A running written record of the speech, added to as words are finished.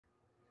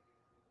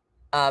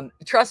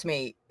Trust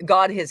me,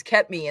 God has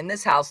kept me in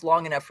this house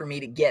long enough for me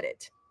to get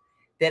it,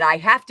 that I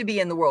have to be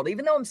in the world.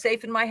 Even though I'm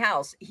safe in my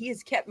house, he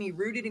has kept me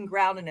rooted and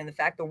grounded in the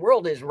fact the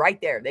world is right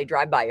there. They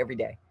drive by every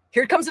day.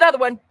 Here comes another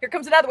one. Here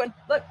comes another one.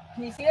 Look,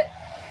 can you see it?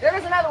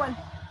 There's another one.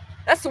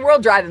 That's the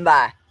world driving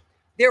by.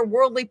 They're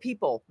worldly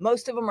people.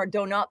 Most of them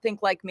do not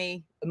think like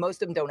me.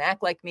 Most of them don't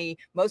act like me.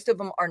 Most of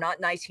them are not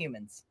nice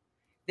humans.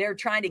 They're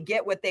trying to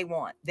get what they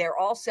want. They're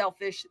all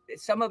selfish.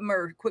 Some of them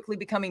are quickly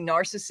becoming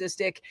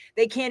narcissistic.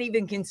 They can't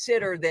even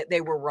consider that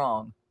they were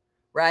wrong,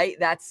 right?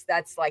 That's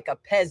like a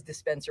Pez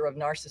dispenser of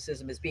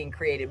narcissism is being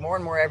created more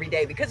and more every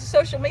day because of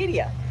social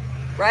media,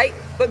 right?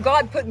 But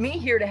God put me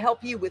here to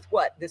help you with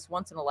what? This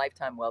once in a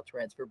lifetime wealth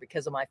transfer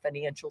because of my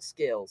financial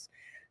skills.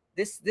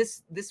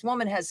 This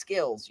woman has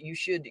skills. You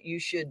should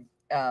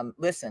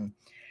listen.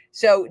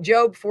 So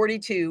Job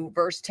 42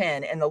 verse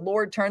 10, and the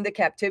Lord turned the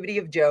captivity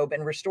of Job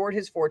and restored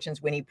his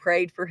fortunes when he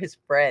prayed for his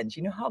friends.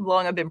 You know how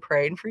long I've been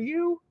praying for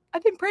you?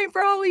 I've been praying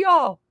for all of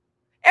y'all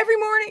every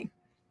morning.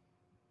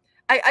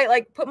 I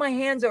like put my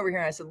hands over here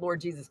and I said, Lord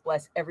Jesus,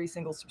 bless every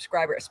single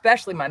subscriber,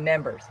 especially my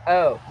members.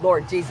 Oh,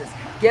 Lord Jesus,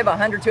 give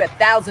 100 to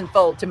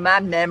 1,000-fold to my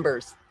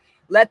members.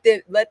 Let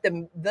the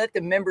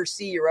members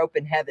see your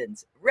open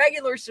heavens.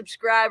 Regular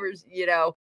subscribers,